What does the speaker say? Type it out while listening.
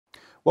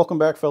Welcome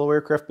back, fellow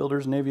aircraft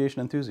builders and aviation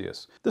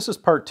enthusiasts. This is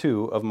part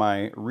 2 of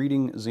my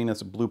Reading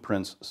Zenith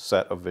Blueprints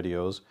set of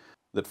videos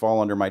that fall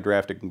under my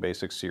Drafting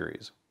Basics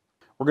series.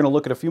 We're going to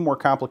look at a few more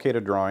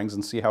complicated drawings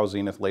and see how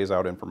Zenith lays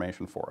out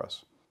information for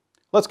us.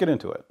 Let's get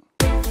into it.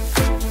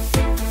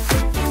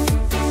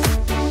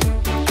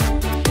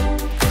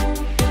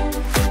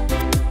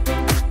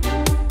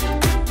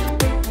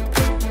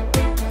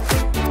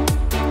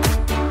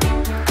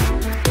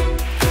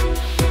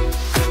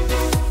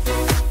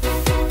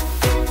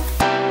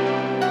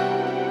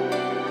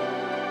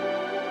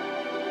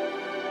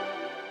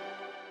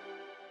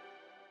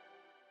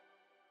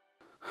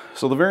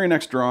 So the very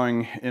next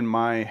drawing in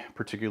my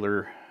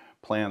particular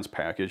plans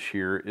package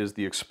here is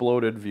the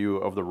exploded view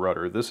of the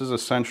rudder. This is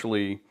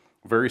essentially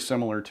very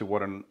similar to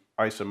what an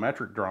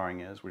isometric drawing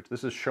is, which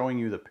this is showing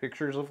you the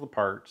pictures of the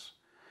parts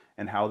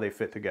and how they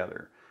fit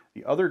together.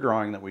 The other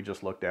drawing that we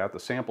just looked at, the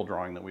sample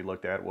drawing that we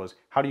looked at, was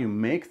how do you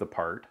make the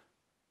part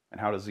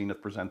and how does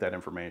Zenith present that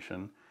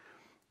information.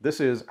 This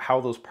is how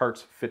those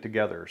parts fit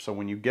together. So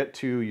when you get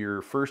to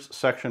your first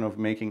section of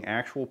making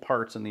actual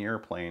parts in the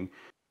airplane,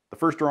 the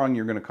first drawing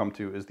you're going to come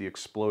to is the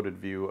exploded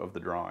view of the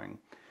drawing.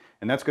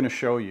 And that's going to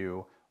show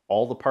you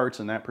all the parts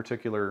in that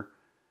particular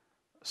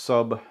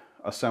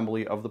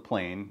sub-assembly of the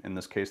plane, in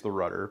this case the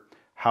rudder,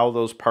 how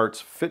those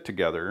parts fit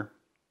together,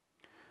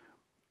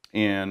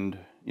 and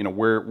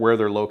where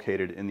they're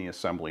located in the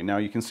assembly. Now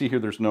you can see here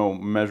there's no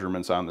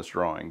measurements on this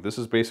drawing. This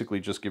is basically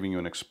just giving you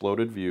an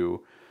exploded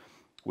view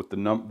with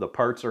the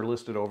parts are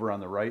listed over on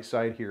the right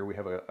side here. We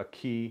have a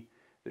key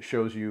that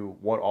shows you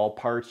what all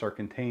parts are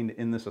contained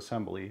in this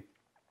assembly,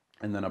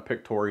 and then a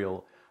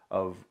pictorial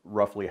of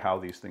roughly how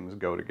these things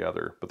go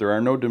together. But there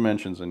are no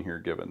dimensions in here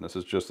given. This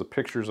is just the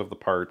pictures of the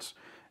parts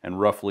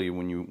and roughly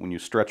when you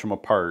stretch them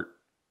apart,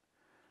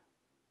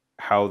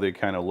 how they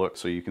kind of look.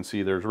 So you can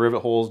see there's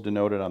rivet holes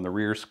denoted on the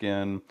rear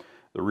skin,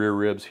 the rear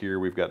ribs here.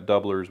 We've got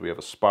doublers, we have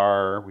a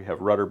spar, we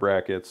have rudder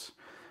brackets.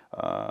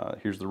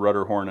 Here's the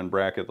rudder horn and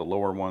bracket, the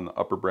lower one, the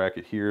upper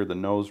bracket here, the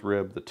nose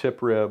rib, the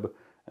tip rib,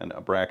 and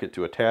a bracket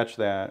to attach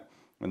that,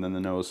 and then the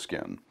nose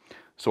skin.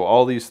 So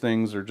all these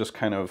things are just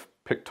kind of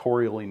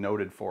pictorially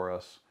noted for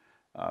us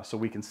so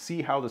we can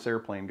see how this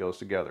airplane goes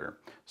together.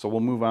 So we'll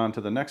move on to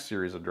the next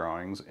series of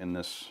drawings in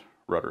this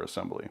rudder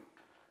assembly.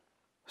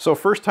 So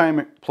first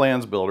time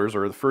plans builders,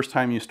 or the first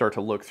time you start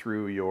to look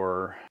through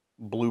your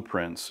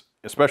blueprints,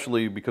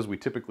 especially because we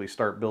typically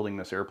start building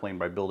this airplane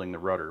by building the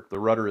rudder. The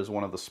rudder is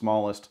one of the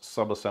smallest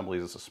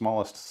sub-assemblies. It's the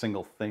smallest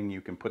single thing you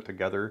can put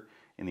together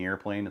in the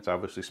airplane. It's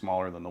obviously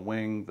smaller than the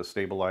wing, the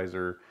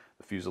stabilizer,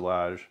 the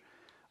fuselage,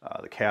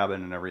 the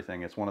cabin and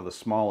everything. It's one of the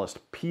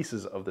smallest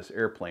pieces of this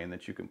airplane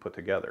that you can put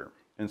together.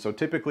 And so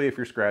typically if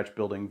you're scratch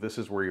building, this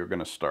is where you're going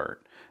to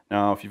start.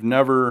 Now if you've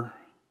never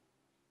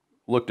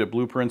looked at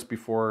blueprints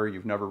before,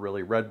 you've never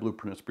really read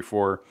blueprints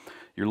before,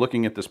 you're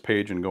looking at this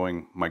page and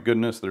going, my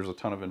goodness, there's a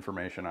ton of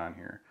information on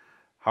here.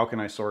 How can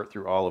I sort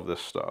through all of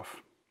this stuff?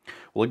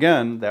 Well,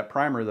 again, that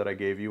primer that I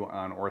gave you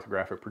on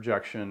orthographic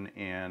projection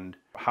and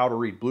how to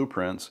read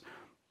blueprints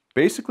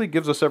basically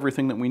gives us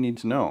everything that we need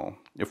to know.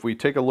 If we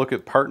take a look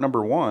at part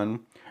number 1,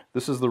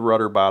 this is the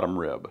rudder bottom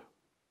rib.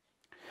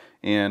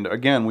 And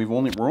again,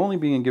 we're only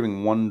being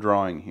given one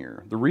drawing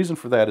here. The reason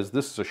for that is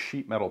this is a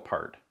sheet metal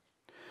part.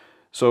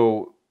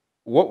 So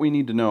what we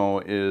need to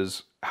know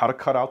is how to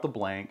cut out the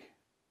blank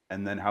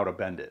and then how to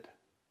bend it.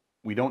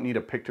 We don't need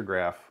a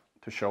pictograph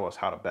to show us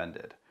how to bend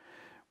it.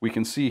 We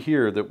can see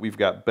here that we've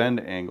got bend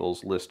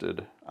angles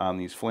listed on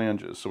these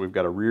flanges. So we've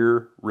got a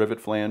rear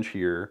rivet flange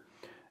here,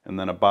 and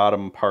then a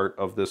bottom part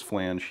of this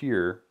flange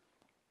here,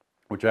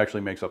 which actually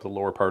makes up the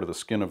lower part of the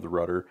skin of the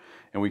rudder.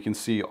 And we can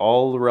see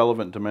all the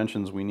relevant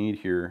dimensions we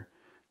need here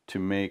to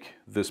make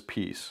this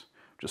piece,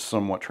 just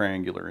somewhat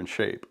triangular in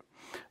shape.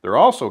 They're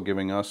also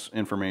giving us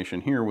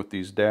information here with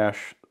these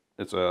dash,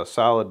 it's a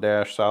solid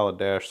dash, solid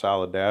dash,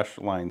 solid dash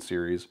line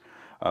series,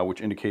 which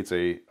indicates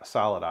a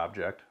solid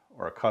object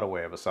or a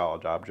cutaway of a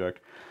solid object.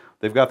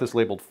 They've got this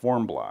labeled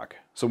form block.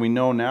 So we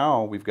know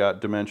now we've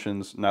got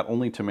dimensions not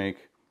only to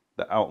make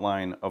the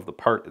outline of the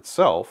part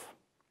itself,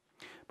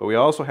 but we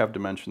also have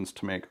dimensions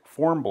to make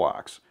form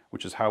blocks,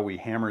 which is how we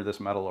hammer this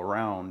metal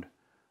around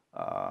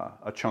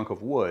a chunk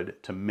of wood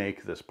to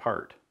make this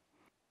part.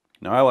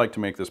 Now I like to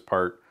make this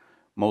part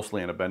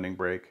mostly in a bending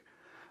brake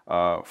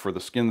for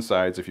the skin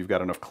sides if you've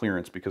got enough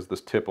clearance, because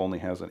this tip only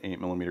has an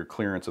 8mm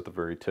clearance at the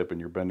very tip and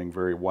you're bending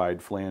very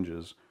wide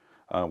flanges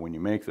when you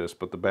make this.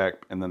 But the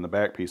back, and then the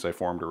back piece I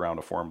formed around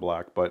a form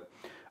block. But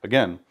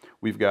again,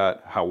 we've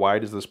got how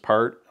wide is this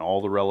part,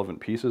 all the relevant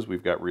pieces.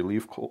 We've got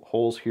relief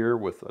holes here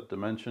with a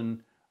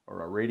dimension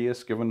or a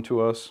radius given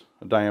to us,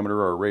 a diameter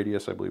or a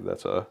radius. I believe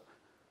that's a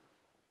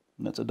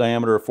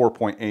diameter of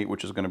 4.8,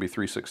 which is going to be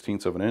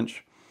 3/16 of an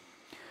inch.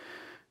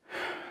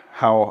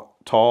 How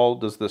tall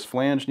does this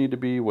flange need to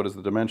be? What is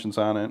the dimensions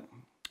on it?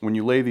 When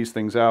you lay these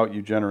things out,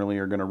 you generally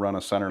are going to run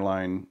a center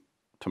line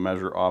to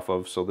measure off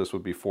of. So this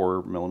would be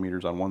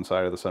 4mm on one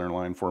side of the center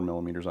line,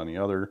 4mm on the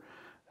other.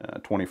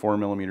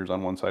 24mm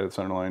on one side of the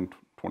center line,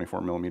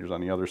 24mm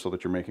on the other, so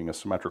that you're making a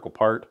symmetrical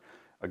part.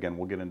 Again,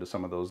 we'll get into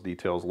some of those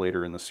details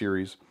later in the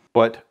series.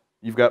 But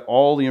you've got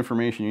all the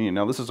information you need.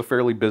 Now, this is a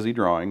fairly busy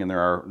drawing, and there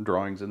are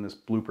drawings in this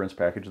blueprints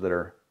package that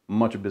are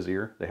much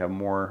busier. They have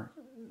more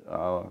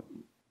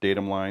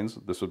datum lines.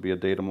 This would be a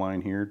datum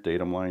line here,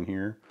 datum line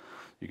here.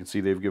 You can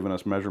see they've given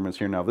us measurements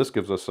here. Now, this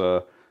gives us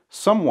a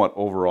somewhat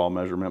overall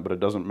measurement, but it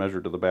doesn't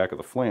measure to the back of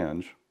the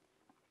flange.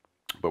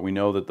 But we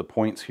know that the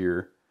points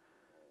here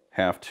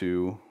have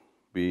to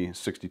be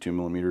 62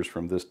 millimeters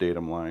from this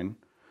datum line,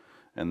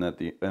 and that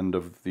the end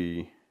of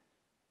the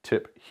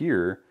tip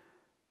here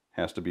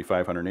has to be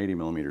 580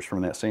 millimeters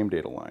from that same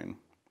data line.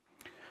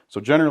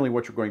 So generally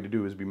what you're going to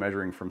do is be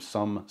measuring from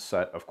some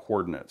set of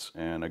coordinates.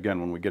 And again,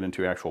 when we get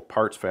into actual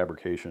parts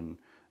fabrication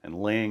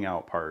and laying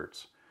out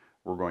parts,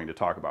 we're going to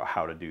talk about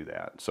how to do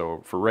that.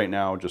 So for right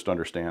now, just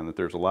understand that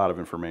there's a lot of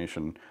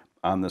information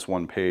on this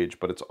one page,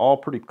 but it's all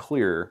pretty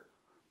clear,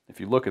 if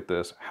you look at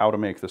this, how to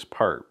make this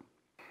part.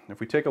 If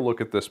we take a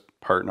look at this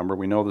part number,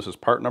 we know this is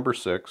part number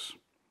 6.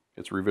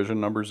 It's revision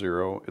number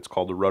 0. It's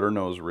called the rudder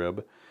nose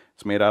rib.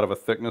 It's made out of a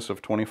thickness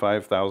of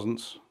 25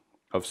 thousandths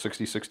of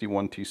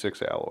 6061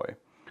 T6 alloy.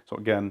 So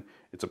again,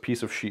 it's a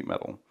piece of sheet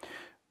metal.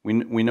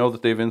 We know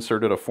that they've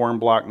inserted a form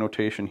block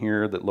notation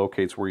here that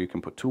locates where you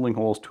can put tooling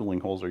holes.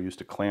 Tooling holes are used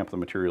to clamp the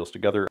materials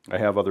together. I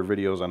have other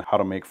videos on how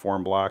to make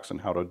form blocks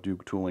and how to do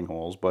tooling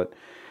holes, but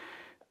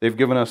they've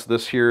given us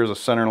this here as a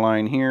center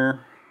line here.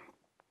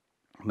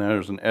 And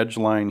there's an edge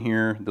line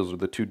here. Those are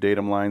the two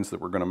datum lines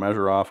that we're going to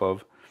measure off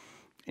of.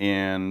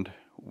 And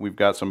we've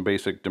got some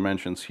basic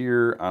dimensions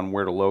here on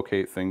where to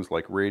locate things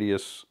like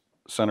radius,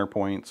 center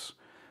points,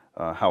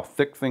 how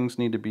thick things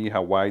need to be,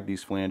 how wide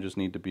these flanges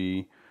need to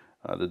be,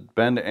 the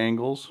bend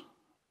angles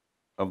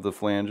of the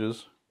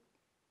flanges.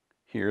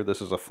 Here,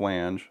 this is a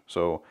flange.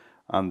 So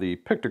on the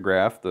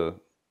pictograph, the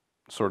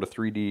sort of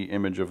 3D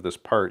image of this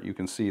part, you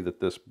can see that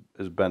this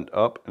is bent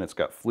up and it's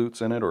got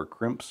flutes in it or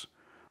crimps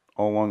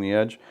all along the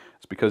edge.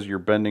 It's because you're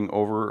bending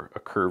over a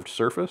curved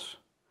surface.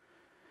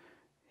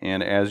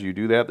 And as you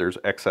do that, there's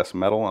excess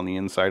metal on the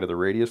inside of the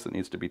radius that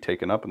needs to be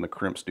taken up, and the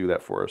crimps do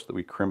that for us. That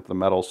we crimp the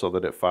metal so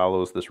that it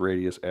follows this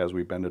radius as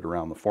we bend it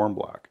around the form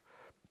block.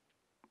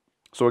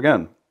 So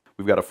again,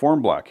 we've got a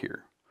form block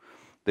here.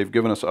 They've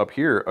given us up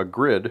here a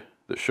grid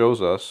that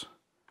shows us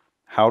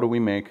how do we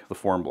make the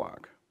form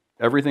block.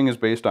 Everything is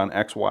based on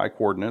XY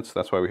coordinates.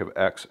 That's why we have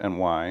X and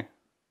Y.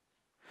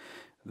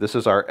 This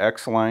is our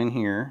X line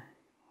here,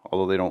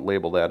 although they don't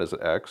label that as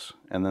X.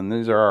 And then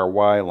these are our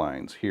Y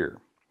lines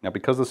here. Now,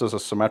 because this is a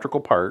symmetrical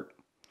part,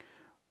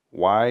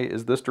 Y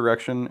is this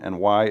direction and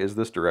Y is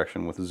this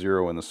direction with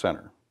 0 in the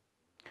center.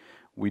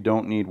 We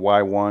don't need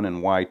Y1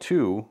 and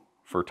Y2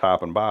 for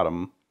top and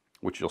bottom,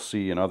 which you'll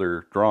see in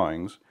other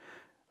drawings,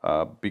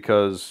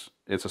 because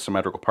it's a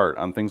symmetrical part.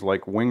 On things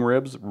like wing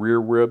ribs, rear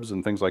ribs,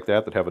 and things like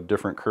that that have a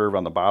different curve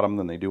on the bottom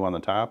than they do on the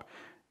top,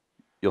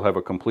 you'll have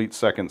a complete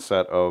second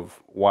set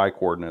of Y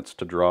coordinates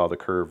to draw the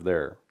curve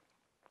there.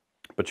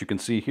 But you can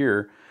see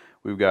here,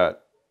 we've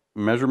got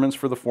measurements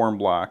for the form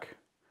block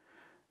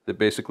that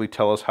basically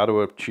tell us how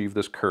to achieve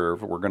this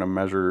curve. We're going to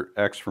measure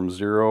X from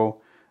 0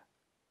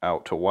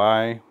 out to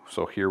Y.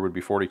 So here would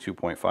be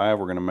 42.5.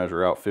 We're going to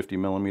measure out 50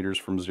 millimeters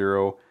from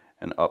 0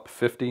 and up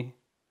 50.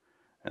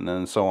 And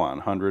then so on,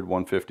 100,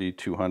 150,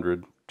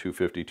 200,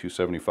 250,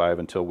 275,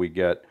 until we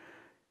get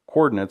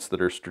coordinates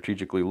that are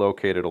strategically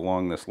located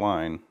along this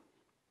line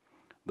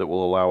that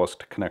will allow us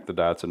to connect the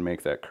dots and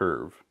make that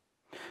curve.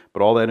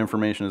 But all that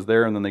information is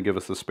there, and then they give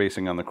us the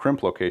spacing on the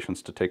crimp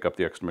locations to take up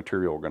the extra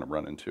material we're going to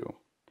run into.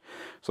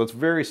 So it's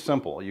very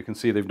simple. You can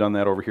see they've done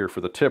that over here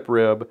for the tip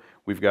rib.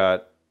 We've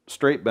got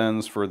straight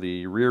bends for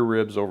the rear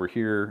ribs over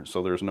here,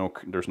 so there's no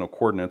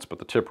coordinates, but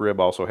the tip rib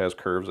also has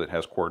curves. It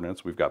has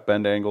coordinates. We've got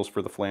bend angles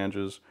for the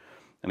flanges.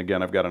 And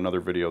again, I've got another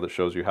video that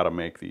shows you how to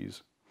make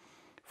these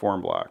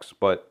form blocks.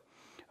 But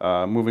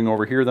moving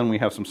over here, then we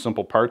have some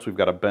simple parts. We've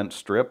got a bent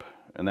strip,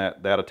 and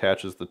that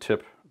attaches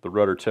the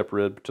rudder tip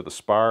rib to the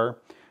spar,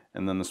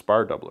 and then the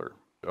spar doubler,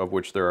 of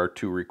which there are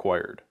 2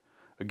 required.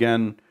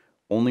 Again,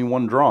 only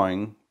one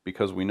drawing,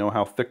 because we know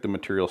how thick the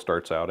material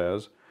starts out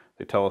as.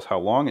 They tell us how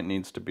long it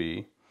needs to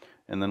be,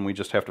 and then we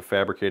just have to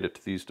fabricate it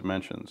to these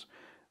dimensions.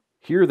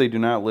 Here they do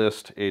not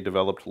list a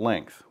developed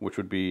length, which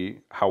would be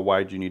how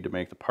wide you need to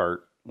make the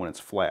part when it's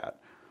flat.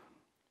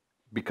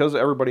 Because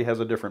everybody has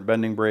a different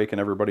bending break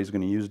and everybody's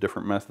going to use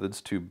different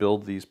methods to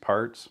build these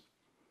parts,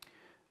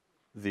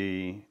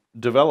 the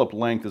developed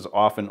length is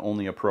often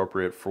only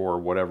appropriate for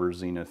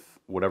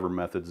whatever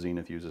method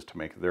Zenith uses to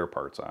make their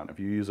parts on. If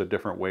you use a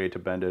different way to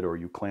bend it, or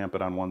you clamp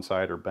it on one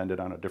side or bend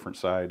it on a different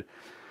side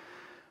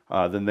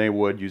than they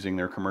would using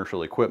their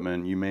commercial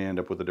equipment, you may end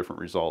up with a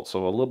different result.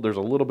 So there's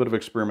a little bit of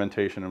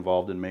experimentation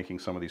involved in making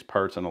some of these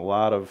parts, and a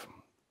lot of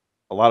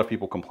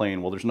people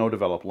complain, well, there's no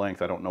developed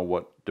length, I don't know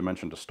what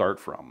dimension to start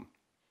from.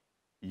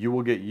 You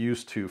will get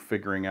used to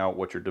figuring out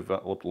what your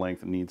developed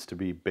length needs to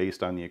be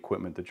based on the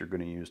equipment that you're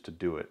going to use to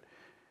do it.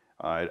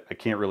 I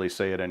can't really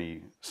say it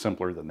any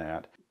simpler than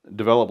that.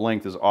 Developed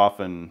length is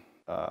often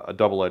a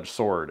double-edged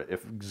sword.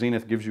 If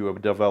Zenith gives you a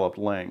developed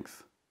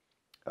length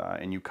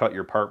and you cut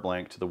your part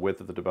blank to the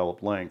width of the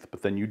developed length,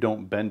 but then you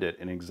don't bend it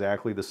in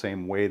exactly the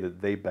same way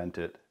that they bent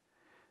it,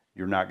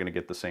 you're not going to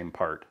get the same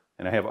part.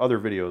 And I have other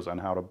videos on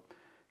how to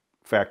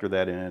factor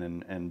that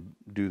in and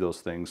do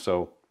those things.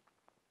 So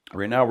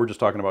right now we're just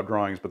talking about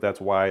drawings, but that's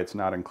why it's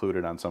not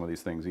included on some of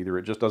these things. Either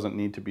it just doesn't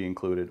need to be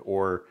included,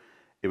 or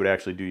it would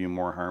actually do you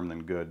more harm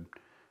than good,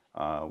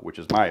 which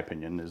is my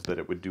opinion, is that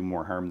it would do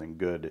more harm than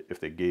good if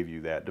they gave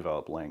you that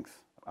developed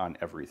length on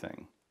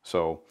everything.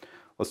 So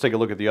let's take a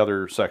look at the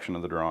other section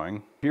of the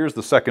drawing. Here's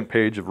the second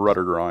page of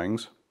rudder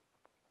drawings.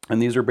 And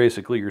these are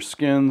basically your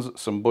skins,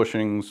 some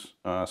bushings,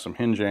 some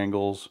hinge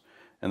angles,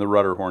 and the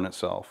rudder horn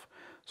itself.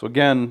 So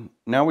again,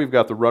 now we've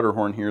got the rudder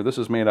horn here. This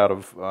is made out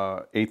of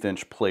 1/8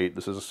 inch plate.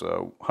 This is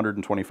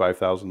 125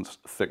 thousandths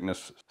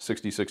thickness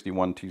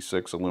 6061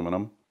 T6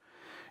 aluminum.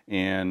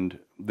 And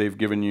they've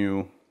given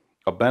you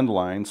a bend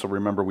line. So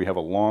remember, we have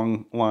a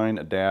long line,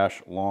 a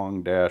dash,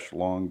 long dash,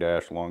 long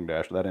dash, long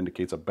dash. That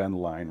indicates a bend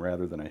line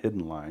rather than a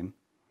hidden line.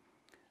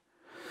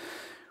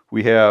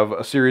 We have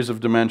a series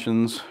of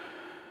dimensions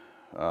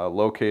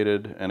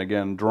located, and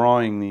again,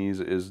 drawing these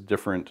is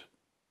different.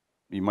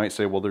 You might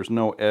say, well, there's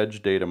no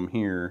edge datum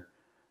here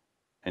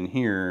and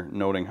here,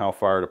 noting how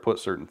far to put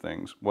certain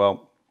things.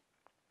 Well,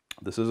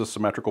 this is a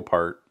symmetrical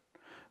part,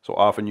 so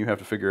often you have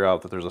to figure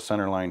out that there's a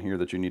center line here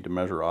that you need to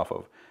measure off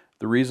of.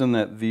 The reason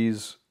that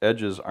these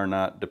edges are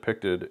not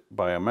depicted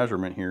by a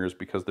measurement here is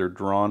because they're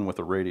drawn with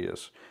a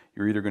radius.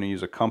 You're either going to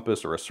use a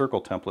compass or a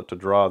circle template to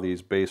draw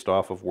these based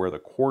off of where the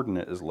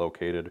coordinate is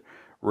located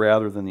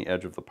rather than the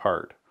edge of the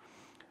part.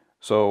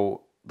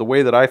 So the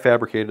way that I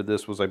fabricated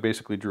this was I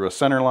basically drew a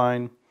center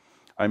line.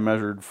 I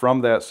measured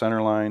from that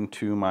center line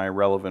to my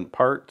relevant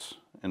parts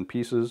and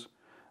pieces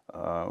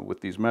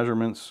with these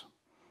measurements,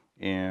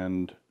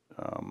 and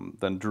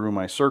then drew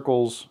my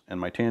circles and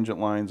my tangent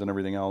lines and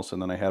everything else,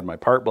 and then I had my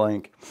part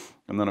blank,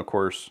 and then of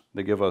course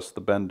they give us the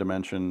bend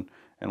dimension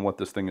and what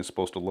this thing is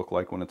supposed to look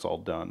like when it's all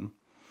done.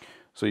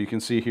 So you can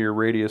see here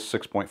radius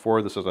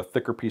 6.4. This is a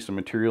thicker piece of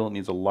material. It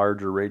needs a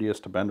larger radius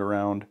to bend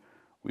around.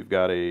 We've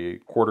got a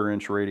 1/4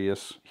 inch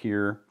radius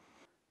here.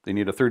 They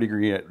need a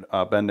 30-degree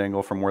bend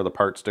angle from where the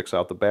part sticks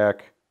out the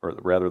back, or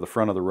rather the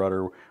front of the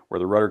rudder, where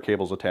the rudder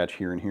cables attach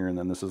here and here, and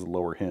then this is the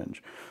lower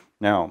hinge.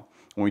 Now,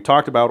 when we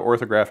talked about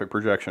orthographic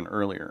projection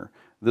earlier,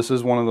 this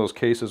is one of those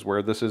cases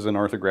where this is an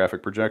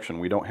orthographic projection.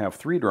 We don't have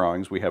 3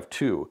 drawings, we have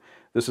 2.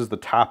 This is the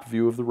top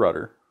view of the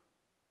rudder.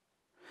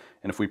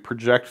 And if we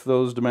project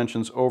those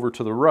dimensions over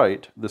to the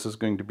right, this is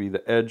going to be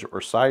the edge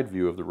or side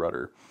view of the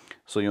rudder.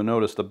 So you'll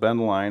notice the bend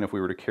line, if we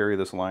were to carry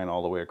this line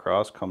all the way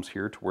across, comes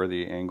here to where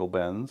the angle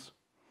bends.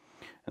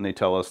 And they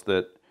tell us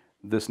that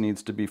this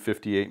needs to be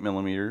 58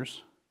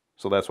 millimeters.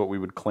 So that's what we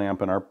would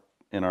clamp in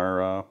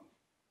our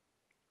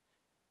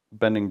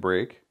bending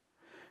brake.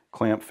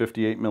 Clamp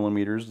 58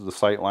 millimeters. The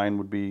sight line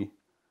would be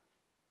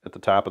at the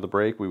top of the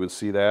brake. We would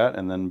see that,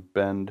 and then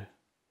bend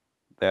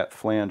that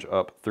flange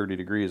up 30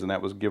 degrees, and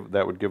that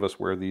would give us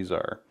where these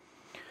are.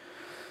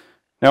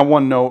 Now,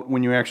 one note,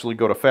 when you actually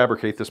go to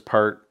fabricate this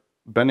part,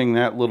 bending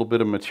that little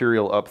bit of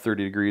material up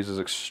 30 degrees is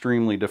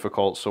extremely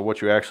difficult, so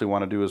what you actually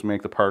want to do is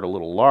make the part a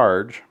little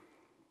large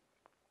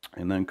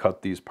and then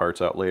cut these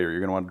parts out later. You're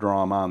going to want to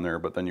draw them on there,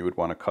 but then you would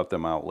want to cut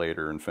them out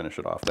later and finish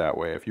it off that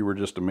way. If you were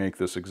just to make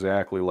this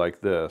exactly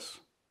like this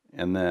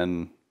and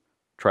then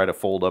try to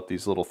fold up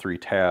these little 3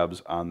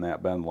 tabs on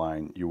that bend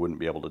line, you wouldn't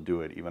be able to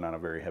do it even on a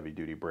very heavy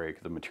duty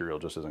brake. The material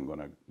just isn't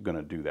going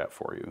to do that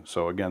for you.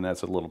 So again,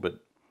 that's a little bit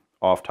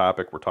off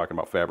topic. We're talking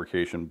about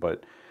fabrication,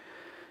 but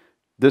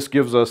this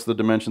gives us the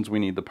dimensions we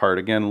need the part.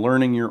 Again,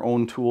 learning your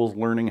own tools,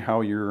 learning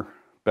how your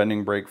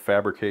bending brake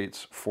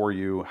fabricates for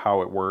you,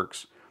 how it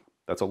works.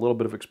 That's a little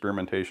bit of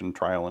experimentation,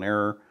 trial and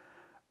error,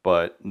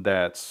 but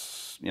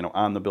that's,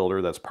 on the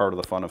builder. That's part of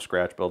the fun of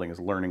scratch building, is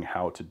learning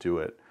how to do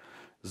it.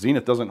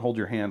 Zenith doesn't hold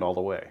your hand all the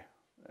way.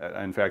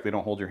 In fact, they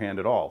don't hold your hand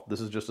at all.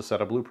 This is just a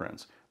set of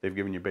blueprints. They've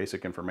given you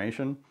basic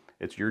information.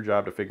 It's your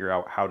job to figure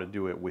out how to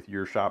do it with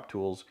your shop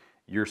tools,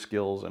 your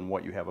skills, and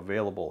what you have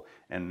available.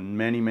 And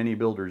many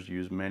builders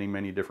use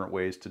many different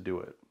ways to do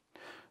it.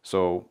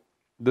 So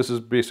this is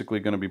basically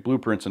going to be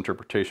blueprints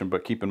interpretation,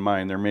 but keep in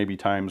mind there may be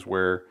times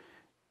where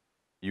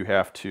you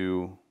have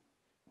to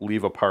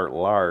leave a part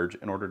large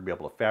in order to be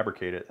able to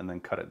fabricate it and then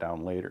cut it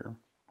down later.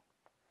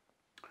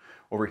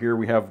 Over here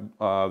we have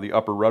the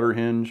upper rudder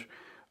hinge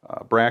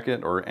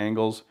bracket or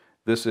angles.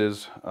 This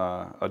is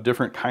a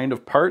different kind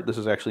of part. This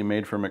is actually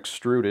made from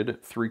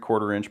extruded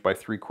 3/4 inch by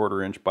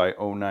 3/4 inch by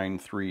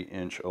 0.93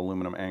 inch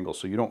aluminum angle.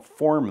 So you don't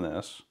form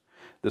this.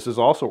 This is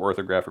also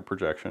orthographic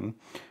projection.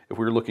 If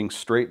we were looking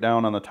straight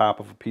down on the top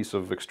of a piece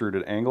of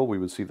extruded angle, we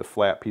would see the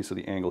flat piece of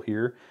the angle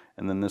here,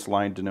 and then this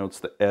line denotes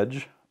the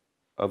edge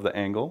of the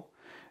angle.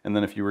 And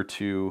then if you were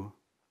to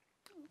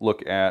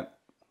look at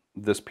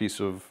this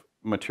piece of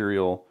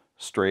material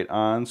straight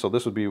on, so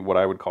this would be what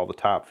I would call the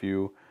top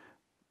view,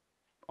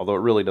 although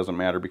it really doesn't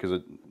matter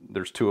because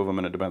there's 2 of them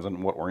and it depends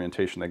on what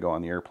orientation they go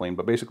on the airplane.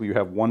 But basically you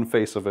have one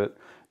face of it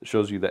that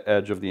shows you the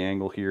edge of the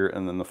angle here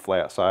and then the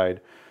flat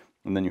side.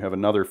 And then you have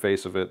another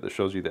face of it that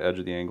shows you the edge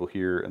of the angle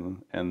here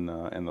and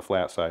the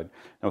flat side.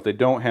 Now what they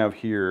don't have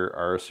here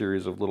are a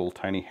series of little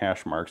tiny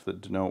hash marks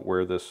that denote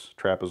where this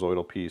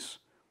trapezoidal piece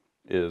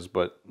is,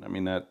 but I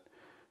mean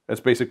that's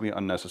basically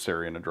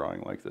unnecessary in a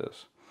drawing like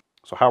this.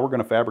 So how we're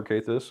going to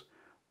fabricate this,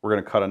 we're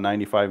going to cut a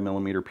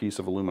 95mm piece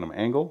of aluminum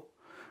angle.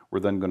 We're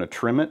then going to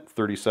trim it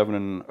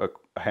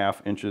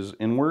 37.5 inches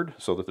inward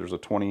so that there's a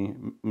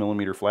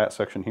 20mm flat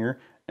section here,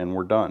 and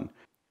we're done.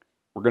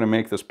 We're going to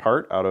make this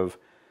part out of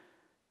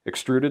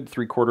extruded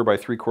 3/4 by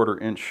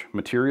 3/4 inch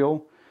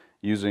material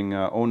using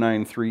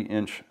 0.93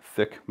 inch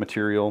thick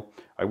material.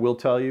 I will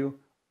tell you,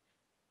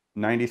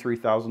 93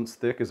 thousandths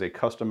thick is a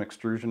custom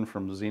extrusion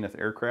from Zenith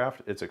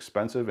Aircraft. It's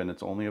expensive and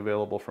it's only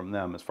available from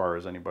them as far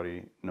as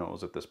anybody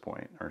knows at this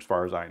point, or as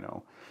far as I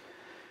know.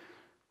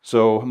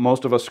 So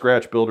most of us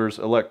scratch builders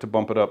elect to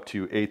bump it up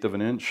to 1/8 of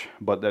an inch,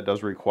 but that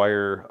does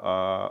require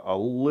a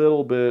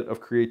little bit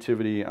of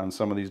creativity on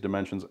some of these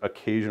dimensions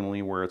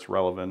occasionally where it's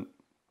relevant,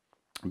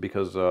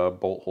 because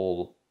bolt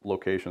hole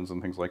locations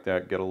and things like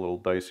that get a little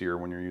dicier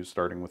when you're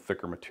starting with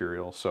thicker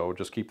material. So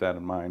just keep that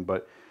in mind.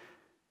 But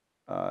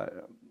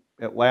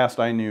at last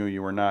I knew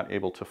you were not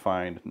able to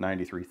find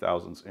 93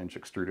 thousandths inch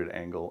extruded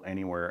angle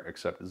anywhere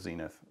except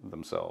Zenith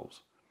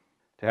themselves.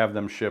 To have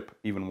them ship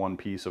even one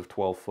piece of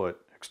 12-foot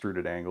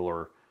extruded angle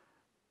or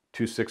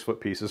 2 6-foot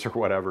pieces or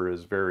whatever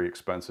is very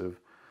expensive.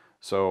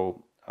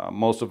 So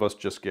most of us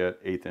just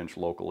get 1/8 inch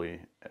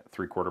locally,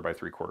 3/4 by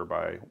 3/4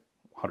 by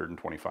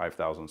 125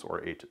 thousandths or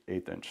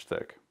 1/8 inch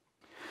thick.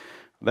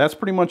 That's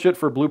pretty much it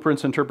for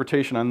Blueprints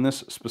interpretation on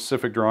this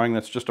specific drawing.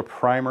 That's just a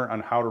primer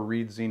on how to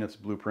read Zenith's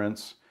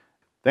blueprints.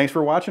 Thanks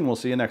for watching. We'll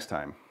see you next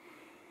time.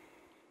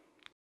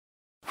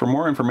 For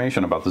more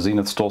information about the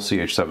Zenith STOL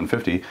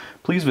CH750,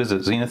 please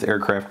visit Zenith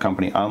Aircraft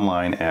Company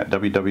online at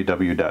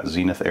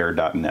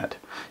www.zenithair.net.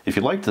 If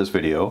you liked this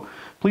video,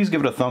 please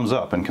give it a thumbs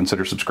up and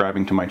consider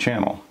subscribing to my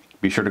channel.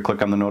 Be sure to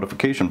click on the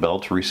notification bell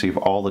to receive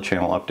all the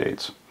channel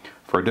updates.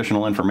 For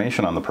additional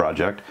information on the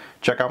project,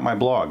 check out my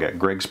blog at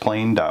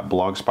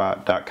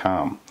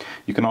gregsplane.blogspot.com.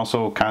 You can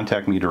also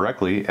contact me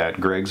directly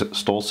at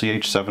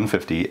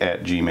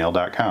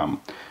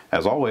gregsstolch750@gmail.com.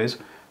 As always,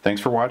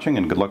 thanks for watching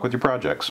and good luck with your projects.